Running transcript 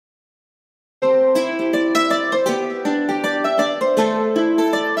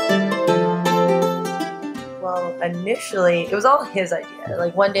initially, it was all his idea.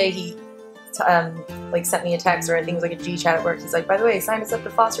 Like one day he like sent me a text, or I think it was like a G chat at work. He's like, by the way, sign us up to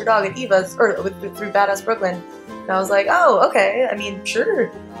foster dog at Eva's, or through Badass Brooklyn. And I was like, oh, okay. I mean,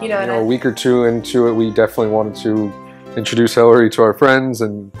 sure. You know, a week or two into it, we definitely wanted to introduce Hilary to our friends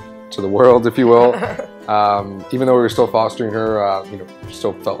and to the world, if you will. Even though we were still fostering her, you know, we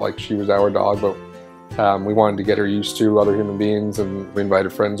still felt like she was our dog, but we wanted to get her used to other human beings, and we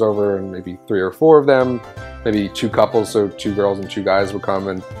invited friends over, and maybe 3 or 4 of them, maybe 2 couples, so 2 girls and 2 guys would come.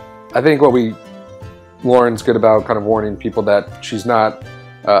 And I think Lauren's good about kind of warning people that she's not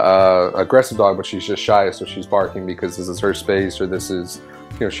an aggressive dog, but she's just shy, so she's barking because this is her space, or this is,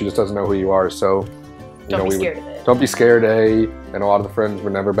 you know, she just doesn't know who you are. So don't be scared of it. Don't be scared, and a lot of the friends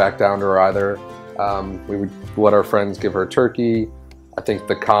would never back down to her either. We would let our friends give her turkey. I think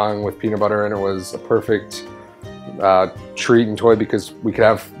the Kong with peanut butter in it was a perfect treat and toy, because we could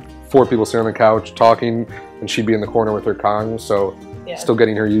have 4 people sitting on the couch talking, and she'd be in the corner with her Kong. So yeah. Still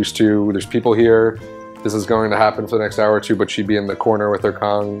getting her used to, there's people here, this is going to happen for the next hour or 2, but she'd be in the corner with her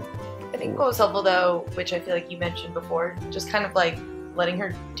Kong. I think what was helpful though, which I feel like you mentioned before, just kind of like letting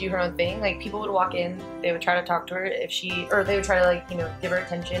her do her own thing. Like people would walk in, they would try to talk to her or they would try to, like, you know, give her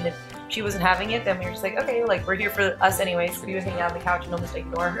attention. If she wasn't having it, then we were just like, okay, like we're here for us anyways. So we would hang out on the couch and almost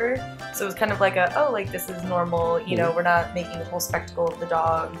ignore her. So it was kind of like like this is normal, you know, we're not making a whole spectacle of the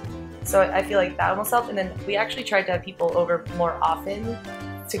dog. So I feel like that almost helped. And then we actually tried to have people over more often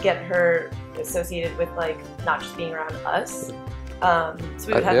to get her associated with, like, not just being around us. So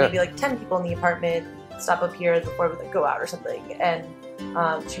we would have maybe like 10 people in the apartment, stop up here before we would go out or something, and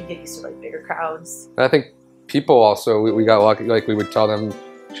she'd get used to like bigger crowds. And I think people also, we got lucky, like we would tell them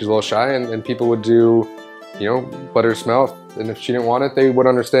she's a little shy, and people would do, you know, let her smell, and if she didn't want it, they would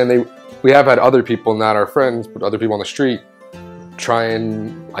understand. We have had other people, not our friends, but other people on the street, try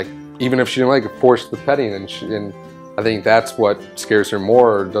and, like, even if she didn't like it, force the petting, and I think that's what scares her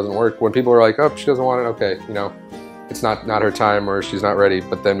more, or doesn't work. When people are like, oh, she doesn't want it, okay, you know, it's not her time, or she's not ready.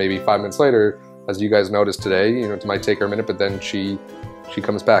 But then maybe 5 minutes later, as you guys noticed today, you know, it might take her a minute, but then she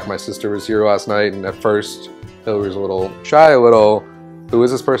comes back. My sister was here last night, and at first Hilary was a little shy, who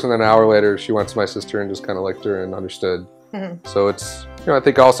is this person? Then an hour later, she went to my sister and just kind of liked her and understood. So it's, you know, I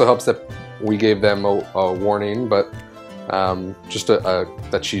think it also helps that we gave them a warning, but just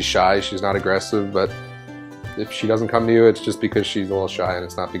that she's shy, she's not aggressive, but if she doesn't come to you, it's just because she's a little shy, and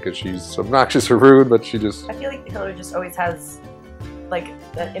it's not because she's obnoxious or rude, but she just... I feel like Hilary just always has, like,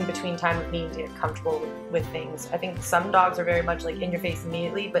 that in-between time of needing to get comfortable with things. I think some dogs are very much, like, in your face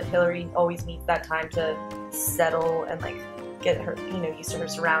immediately, but Hilary always needs that time to settle and, like, get her, you know, used to her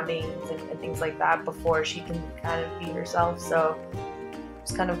surroundings and things like that before she can kind of be herself. So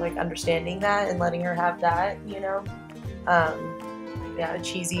just kind of, like, understanding that and letting her have that, you know. Yeah, a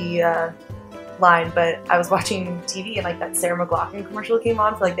cheesy line, but I was watching TV and, like, that Sarah McLachlan commercial came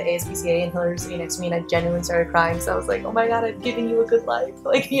on for, like, the ASPCA, and Hilary was sitting next to me, and I genuinely started crying. So I was like, oh my god, I've given you a good life.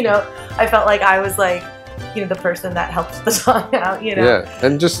 Like, you know, I felt like I was, like, you know, the person that helped the dog out, you know. Yeah,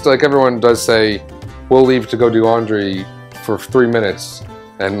 and just like everyone does say, we'll leave to go do laundry for 3 minutes,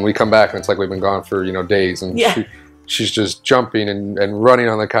 and we come back and it's like we've been gone for, you know, days, and she's just jumping and running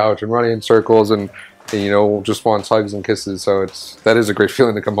on the couch and running in circles, and you know, just wants hugs and kisses. So that is a great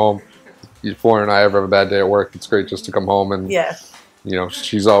feeling to come home. If Lauren and I ever have a bad day at work, it's great just to come home, and you know,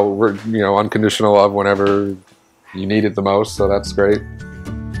 she's all, you know, unconditional love whenever you need it the most, so that's great.